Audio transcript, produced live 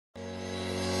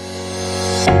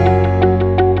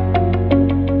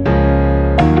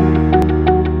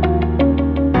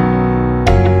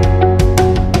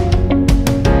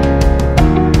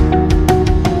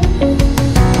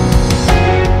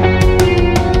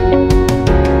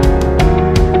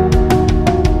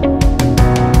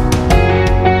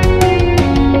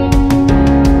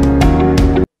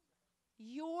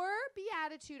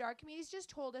just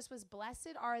told us was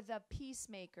blessed are the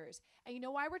peacemakers. And you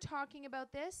know why we're talking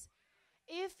about this?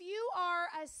 If you are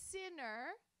a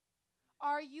sinner,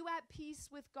 are you at peace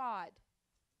with God?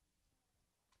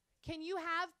 Can you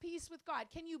have peace with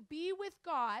God? Can you be with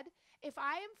God if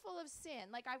I am full of sin,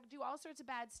 like I do all sorts of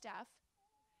bad stuff,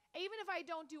 even if I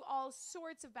don't do all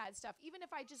sorts of bad stuff, even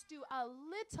if I just do a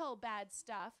little bad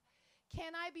stuff,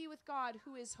 can I be with God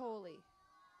who is holy?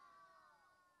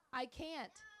 I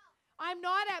can't. I'm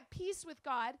not at peace with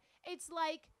God. It's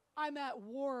like I'm at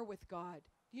war with God.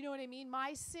 You know what I mean?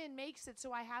 My sin makes it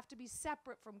so I have to be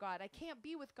separate from God. I can't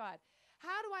be with God.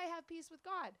 How do I have peace with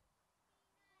God?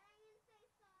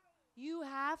 You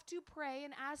have to pray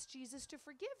and ask Jesus to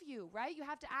forgive you, right? You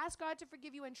have to ask God to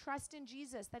forgive you and trust in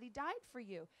Jesus that he died for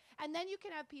you. And then you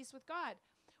can have peace with God.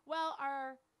 Well,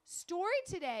 our story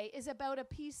today is about a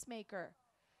peacemaker,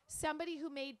 somebody who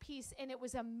made peace, and it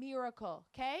was a miracle,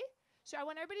 okay? So I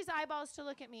want everybody's eyeballs to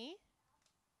look at me.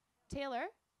 Taylor,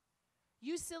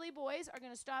 you silly boys are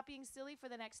going to stop being silly for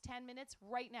the next 10 minutes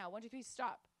right now. 1, 2, 3,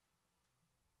 stop.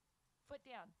 Foot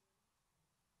down.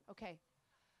 Okay.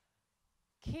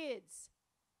 Kids,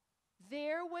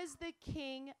 there was the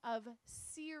king of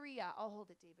Syria. I'll hold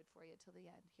it, David, for you till the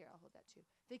end. Here, I'll hold that too.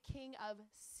 The king of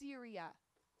Syria.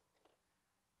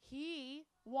 He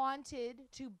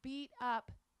wanted to beat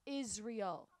up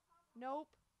Israel.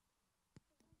 Nope.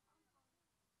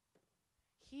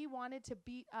 He wanted to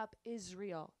beat up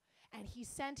Israel. And he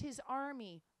sent his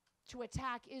army to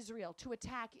attack Israel, to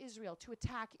attack Israel, to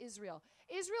attack Israel.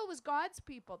 Israel was God's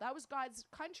people. That was God's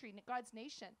country, God's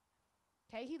nation.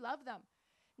 Okay, he loved them.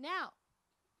 Now,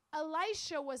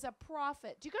 Elisha was a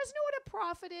prophet. Do you guys know what a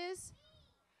prophet is?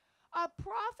 A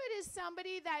prophet is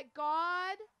somebody that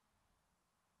God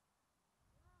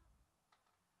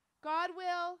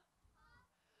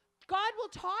will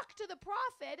talk to the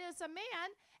prophet as a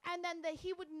man, and then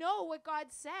he would know what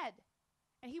God said,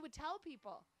 and he would tell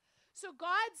people. So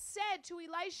God said to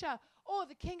Elisha, oh,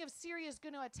 the king of Syria is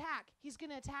going to attack. He's going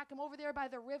to attack him over there by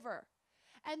the river.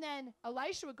 And then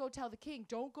Elisha would go tell the king,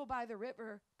 don't go by the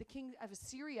river. The king of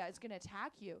Assyria is going to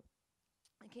attack you.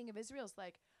 The king of Israel's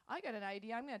like, I got an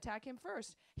idea. I'm going to attack him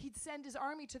first. He'd send his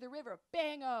army to the river.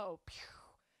 Bang-o.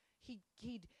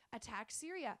 He'd attack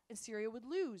Syria, and Syria would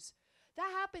lose.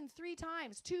 That happened 3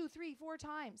 times, 2, 3, 4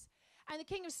 times. And the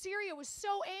king of Syria was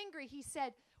so angry, he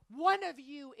said, one of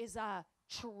you is a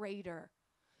traitor.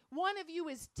 One of you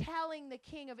is telling the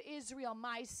king of Israel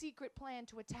my secret plan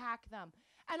to attack them.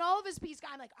 And all of his peace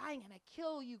guys, I'm like, I'm going to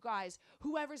kill you guys,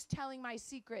 whoever's telling my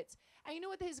secrets. And you know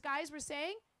what his guys were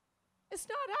saying? It's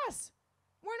not us.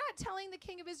 We're not telling the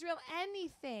king of Israel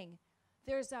anything.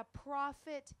 There's a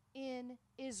prophet in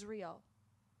Israel.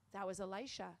 That was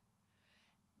Elisha.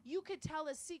 You could tell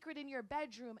a secret in your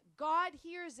bedroom. God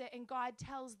hears it, and God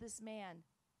tells this man.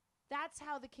 That's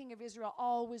how the king of Israel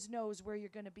always knows where you're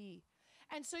going to be.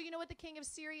 And so you know what the king of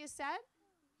Syria said?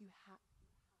 Do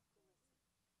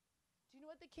you know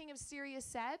what the king of Syria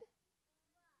said?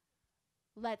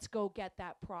 Let's go get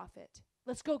that prophet.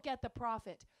 Let's go get the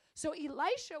prophet. So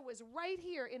Elisha was right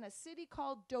here in a city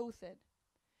called Dothan.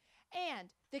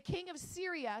 And the king of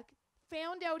Syria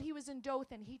found out he was in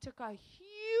Dothan. He took a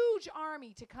huge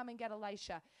army to come and get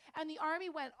Elisha. And the army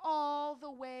went all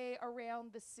the way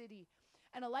around the city.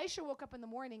 And Elisha woke up in the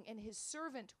morning, and his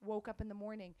servant woke up in the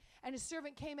morning. And his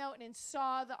servant came out and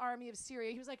saw the army of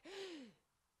Syria. He was like,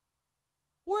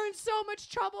 we're in so much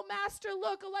trouble, master.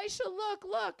 Look, Elisha, look,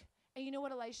 look. And you know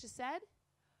what Elisha said?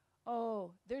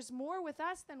 Oh, there's more with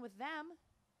us than with them.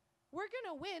 We're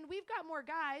going to win. We've got more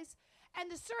guys. And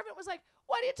the servant was like,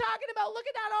 what are you talking about? Look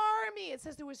at that army. It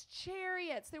says there was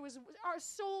chariots. There was our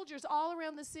soldiers all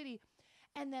around the city.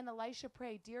 And then Elisha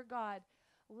prayed, dear God,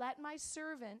 let my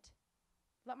servant,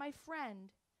 let my friend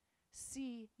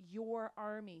see your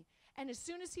army. And as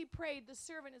soon as he prayed, the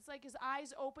servant, it's like his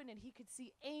eyes opened and he could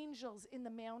see angels in the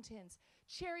mountains,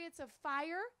 chariots of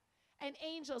fire and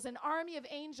angels, an army of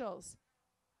angels.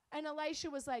 And Elisha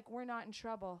was like, we're not in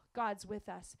trouble. God's with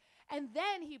us. And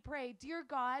then he prayed, dear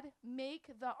God, make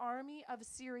the army of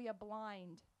Syria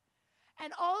blind.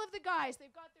 And all of the guys,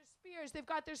 they've got their spears, they've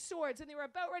got their swords, and they were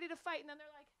about ready to fight. And then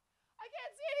they're like, I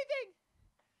can't see anything.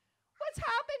 What's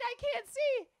happened? I can't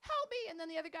see. Help me. And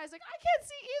then the other guy's like, I can't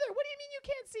see either. What do you mean you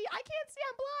can't see? I can't see.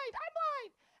 I'm blind. I'm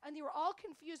blind. And they were all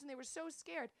confused, and they were so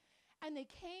scared. And they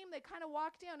kind of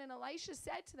walked down, and Elisha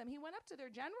said to them, he went up to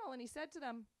their general, and he said to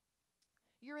them,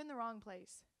 you're in the wrong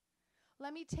place.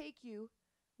 Let me take you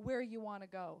where you want to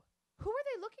go. Who were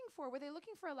they looking for? Were they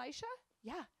looking for Elisha?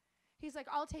 Yeah. He's like,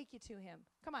 I'll take you to him.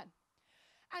 Come on.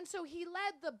 And so he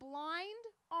led the blind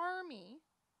army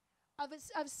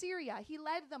of Syria. He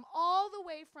led them all the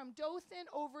way from Dothan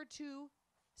over to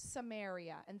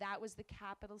Samaria, and that was the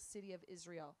capital city of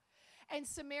Israel. And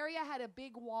Samaria had a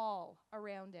big wall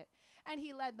around it. And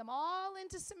he led them all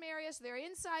into Samaria, so they're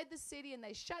inside the city, and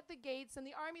they shut the gates, and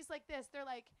the army's like this. They're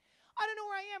like, I don't know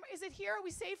where I am. Is it here? Are we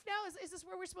safe now? Is this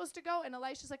where we're supposed to go? And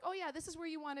Elisha's like, oh, yeah, this is where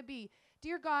you want to be.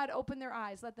 Dear God, open their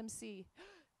eyes. Let them see.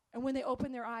 And when they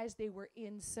opened their eyes, they were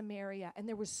in Samaria. And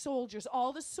there were soldiers.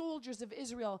 All the soldiers of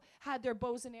Israel had their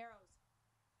bows and arrows.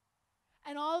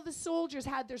 And all the soldiers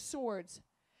had their swords.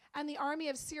 And the army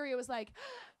of Syria was like,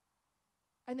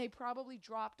 and they probably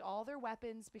dropped all their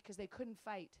weapons because they couldn't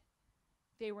fight.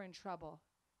 They were in trouble.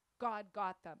 God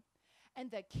got them. And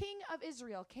the king of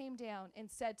Israel came down and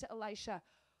said to Elisha,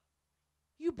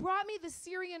 you brought me the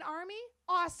Syrian army?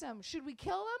 Awesome. Should we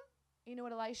kill them? You know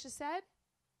what Elisha said?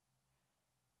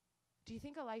 Do you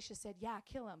think Elisha said, yeah,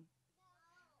 kill him?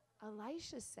 No.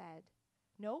 Elisha said,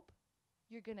 nope.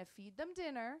 You're going to feed them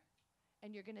dinner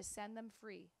and you're going to send them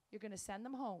free. You're going to send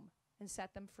them home and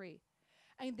set them free.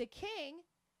 And the king,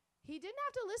 he didn't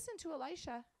have to listen to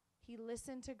Elisha. He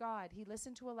listened to God. He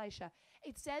listened to Elisha.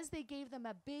 It says they gave them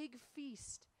a big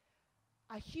feast,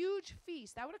 a huge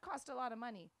feast. That would have cost a lot of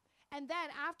money. And then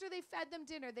after they fed them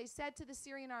dinner, they said to the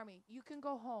Syrian army, you can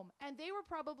go home. And they were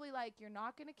probably like, you're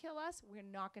not going to kill us. We're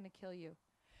not going to kill you.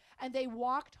 And they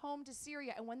walked home to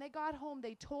Syria. And when they got home,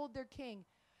 they told their king.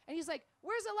 And he's like,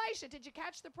 where's Elisha? Did you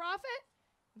catch the prophet?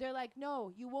 They're like,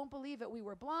 no, you won't believe it. We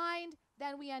were blind.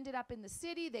 Then we ended up in the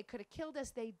city. They could have killed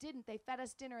us. They didn't. They fed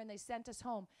us dinner and they sent us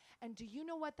home. And do you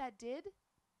know what that did?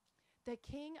 The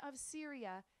king of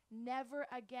Syria never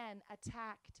again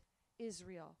attacked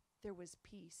Israel. There was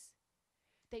peace.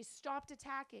 They stopped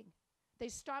attacking. They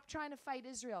stopped trying to fight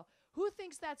Israel. Who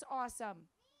thinks that's awesome?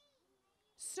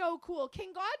 So cool.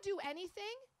 Can God do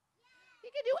anything? He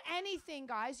can do anything,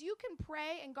 guys. You can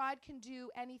pray and God can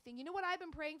do anything. You know what I've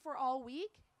been praying for all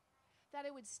week? That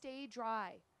it would stay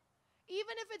dry.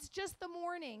 Even if it's just the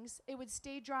mornings, it would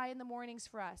stay dry in the mornings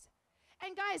for us.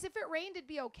 And guys, if it rained, it'd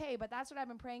be okay, but that's what I've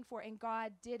been praying for, and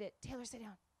God did it. Taylor, sit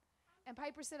down. And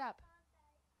Piper, sit up.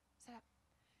 Sit up.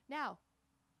 Now,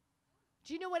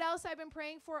 do you know what else I've been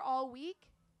praying for all week?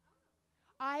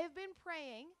 I have been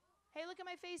praying. Hey, look at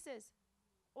my faces.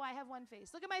 Oh, I have one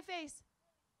face. Look at my face.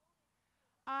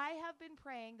 I have been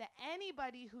praying that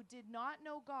anybody who did not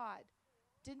know God,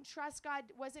 didn't trust God,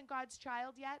 wasn't God's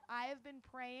child yet, I have been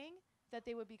praying that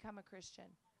they would become a Christian.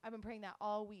 I've been praying that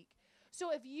all week.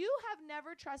 So if you have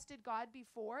never trusted God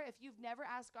before, if you've never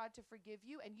asked God to forgive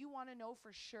you and you want to know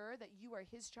for sure that you are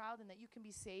his child and that you can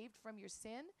be saved from your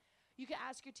sin, you can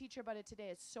ask your teacher about it today.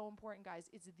 It's so important, guys.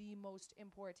 It's the most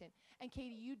important. And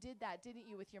Katie, you did that, didn't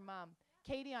you, with your mom?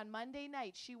 Katie, on Monday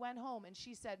night, she went home and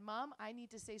she said, Mom, I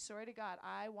need to say sorry to God.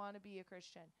 I want to be a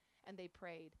Christian. And they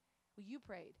prayed. Well, you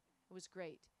prayed. It was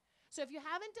great. So if you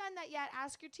haven't done that yet,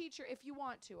 ask your teacher if you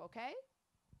want to, okay?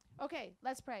 Okay,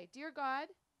 let's pray. Dear God,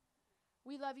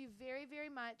 we love you very, very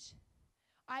much.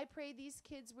 I pray these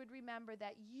kids would remember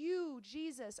that you,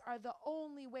 Jesus, are the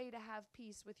only way to have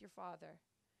peace with your Father.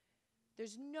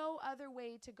 There's no other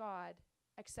way to God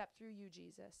except through you,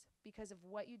 Jesus, because of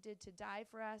what you did to die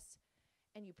for us,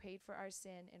 and you paid for our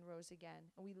sin and rose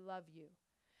again. And we love you.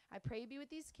 I pray you be with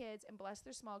these kids and bless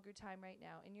their small group time right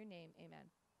now. In your name,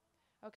 amen.